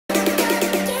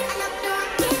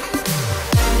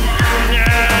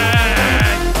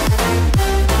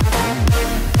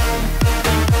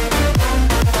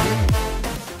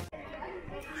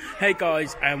Hey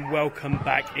guys, and welcome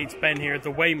back. It's Ben here at the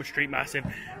Weymouth Street Massive,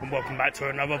 and welcome back to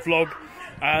another vlog.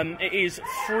 It is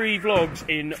 3 vlogs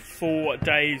in 4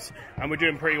 days, and we're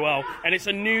doing pretty well. And it's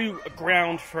a new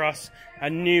ground for us, a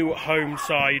new home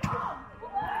side.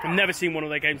 I've never seen one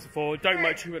of their games before, don't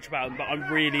know too much about them, but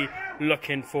I'm really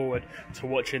looking forward to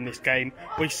watching this game.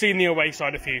 We've seen the away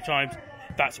side a few times.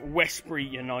 That's Westbury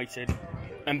United,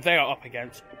 and they are up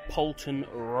against Paulton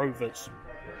Rovers.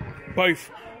 Both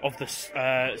of the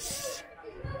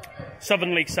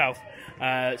Southern League South.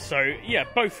 So, yeah,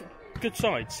 both good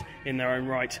sides in their own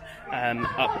right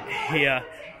up here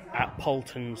at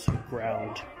Paulton's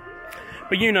ground.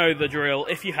 But you know the drill.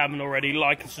 If you haven't already,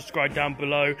 like and subscribe down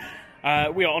below.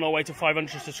 We are on our way to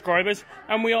 500 subscribers,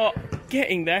 and we are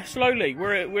getting there slowly.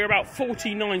 We're about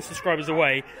 49 subscribers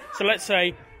away. So let's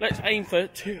aim for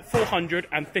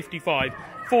 455.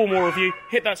 4 more of you.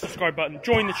 Hit that subscribe button.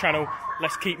 Join the channel.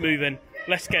 Let's keep moving.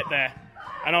 Let's get there.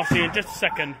 And I'll see you in just a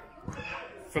second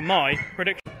for my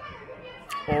prediction.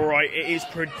 Alright, it is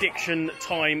prediction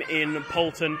time in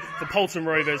Paulton. The Paulton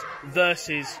Rovers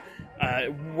versus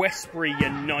Westbury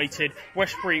United.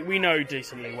 Westbury, we know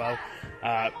decently well.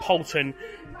 Paulton,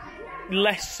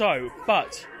 less so.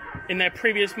 But in their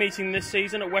previous meeting this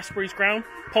season at Westbury's ground,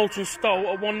 Paulton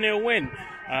stole a 1-0 win.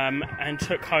 And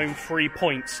took home 3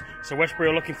 points. So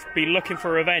Westbury will be looking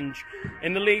for revenge.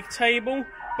 In the league table,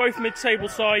 both mid-table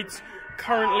sides,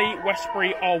 currently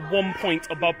Westbury are 1 point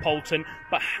above Paulton,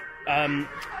 but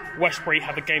Westbury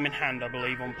have a game in hand, I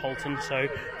believe, on Paulton, so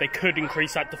they could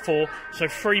increase that to 4. So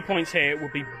 3 points here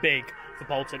would be big for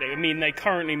Paulton. It would mean they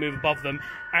currently move above them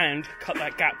and cut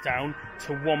that gap down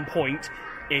to 1 point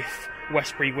if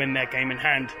Westbury win their game in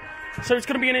hand. So it's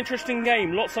going to be an interesting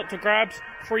game. Lots up to grabs,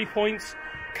 3 points.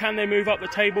 Can they move up the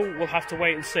table? We'll have to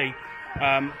wait and see. But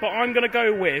I'm going to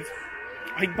go with,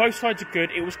 I think both sides are good.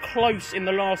 It was close in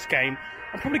the last game.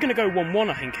 I'm probably going to go 1-1,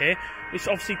 I think, here. It's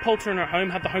obviously Paulton are at home,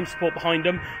 have the home support behind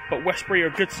them, but Westbury are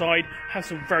a good side, have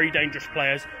some very dangerous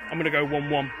players. I'm going to go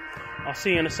 1-1. I'll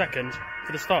see you in a second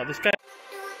for the start of this game.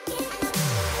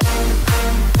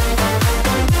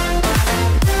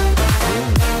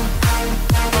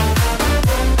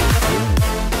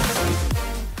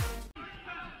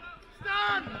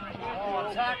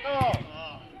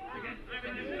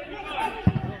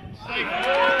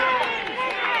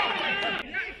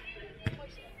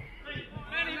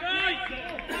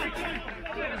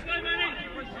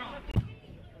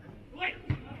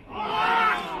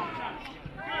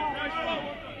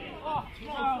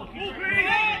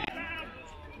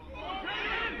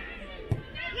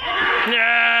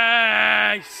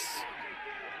 Nice!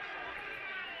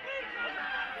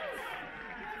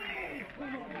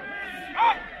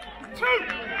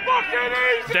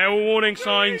 There were warning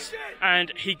signs,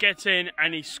 and he gets in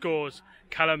and he scores.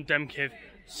 Callum Demkiv,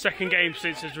 second game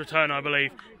since his return, I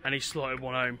believe, and he slotted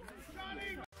one home.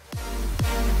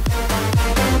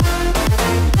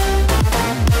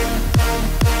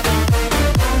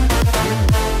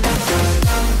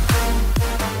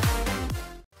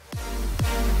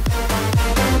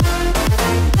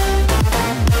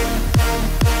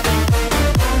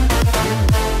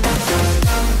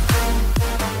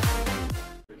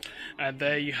 And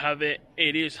there you have it.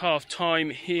 It is half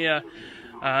time here,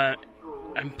 and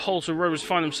Paulton Rovers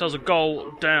find themselves a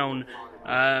goal down,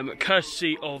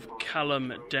 courtesy of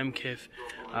Callum Demkiv.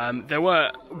 There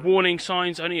were warning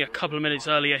signs. Only a couple of minutes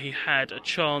earlier he had a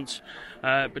chance,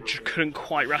 but just couldn't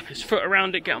quite wrap his foot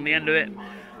around it, get on the end of it,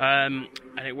 and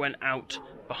it went out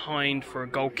behind for a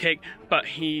goal kick. But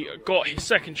he got his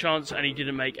second chance and he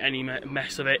didn't make any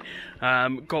mess of it.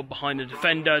 Got behind the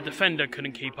defender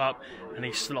couldn't keep up, and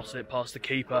he slotted it past the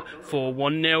keeper for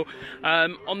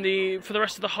 1-0. For the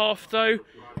rest of the half though,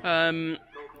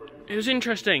 it was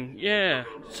interesting, yeah.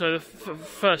 So the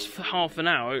first half an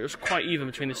hour it was quite even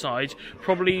between the sides.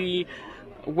 Probably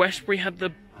Westbury had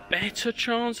the better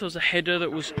chance. There was a header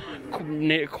that was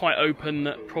quite open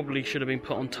that probably should have been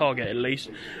put on target at least.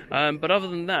 But other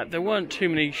than that, there weren't too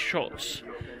many shots.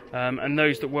 And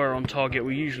those that were on target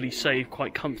were usually saved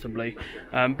quite comfortably.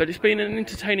 But it's been an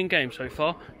entertaining game so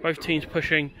far. Both teams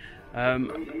pushing.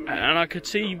 And I could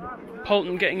see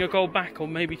Paulton getting a goal back, or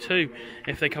maybe 2,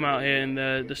 if they come out here in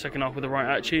the second half with the right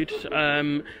attitude.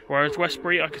 Whereas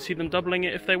Westbury, I could see them doubling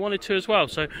it if they wanted to as well.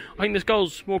 So I think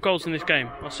there's more goals in this game.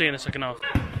 I'll see you in the second half.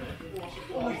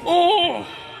 Oh!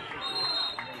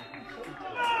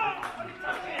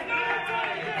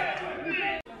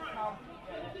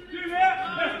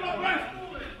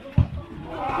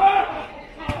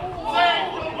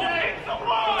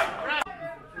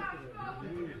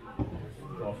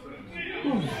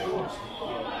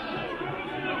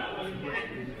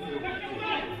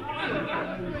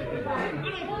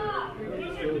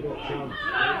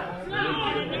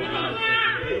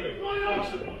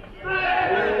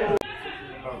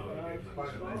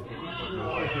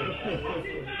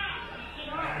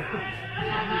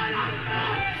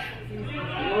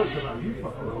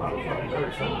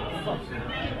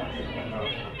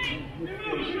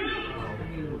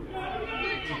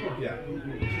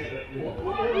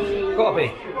 Gotta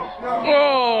be.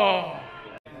 Oh!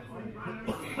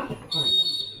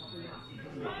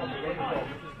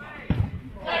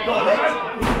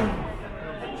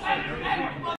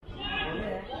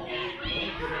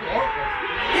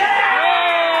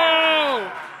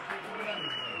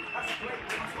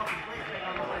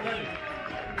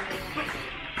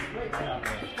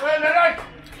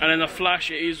 And in the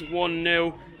flash, it is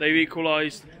 1-0. They've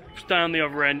equalised. Down the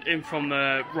other end, in from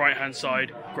the right-hand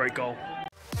side. Great goal.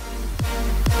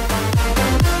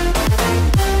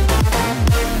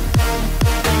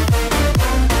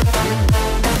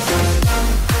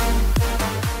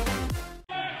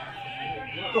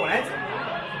 Go on, Ed.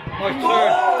 Nice turn.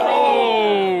 Oh!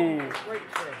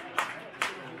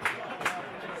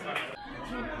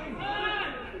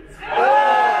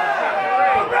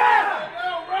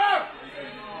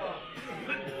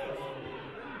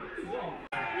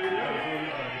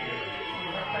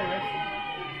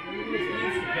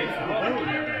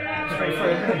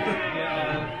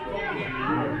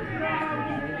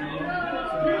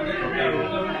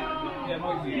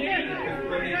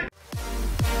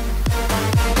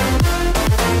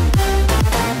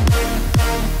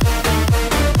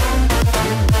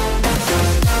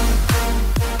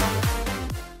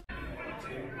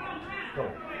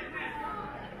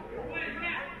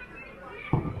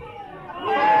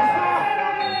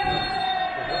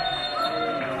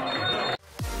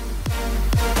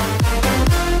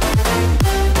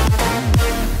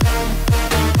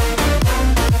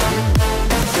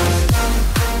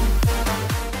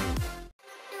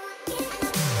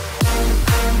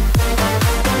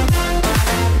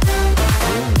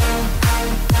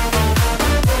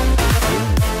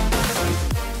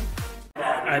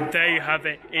 And there you have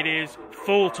it. It is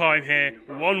full time here.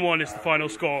 1-1 is the final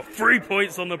score. 3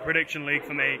 points on the prediction league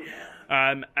for me.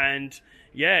 And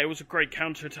yeah, it was a great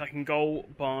counter-attacking goal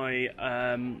by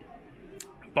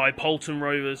Paulton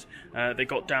Rovers. They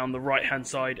got down the right-hand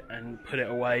side and put it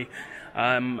away.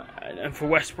 And for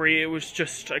Westbury, it was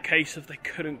just a case of they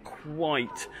couldn't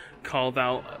quite carve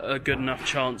out a good enough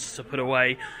chance to put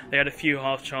away. They had a few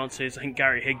half chances. I think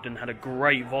Gary Higdon had a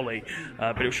great volley,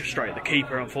 but it was just straight at the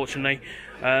keeper, unfortunately.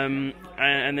 And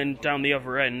then down the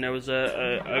other end, there was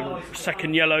a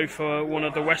second yellow for one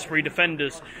of the Westbury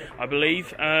defenders, I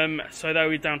believe. So they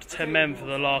were down to 10 men for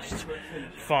the last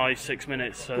 5-6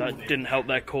 minutes, so that didn't help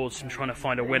their cause in trying to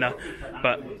find a winner.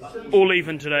 But all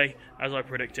even today, as I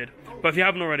predicted. But if you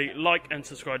haven't already, like and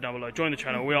subscribe down below. Join the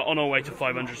channel. We are on our way to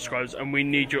 500 subscribers, and we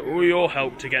need all your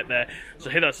help to get there. So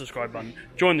hit that subscribe button.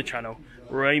 Join the channel.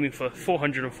 We're aiming for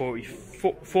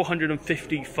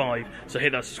 455. So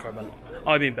hit that subscribe button.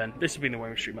 I've been Ben. This has been the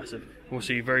Weymouth Street Massive. We'll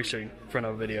see you very soon for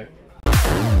another video.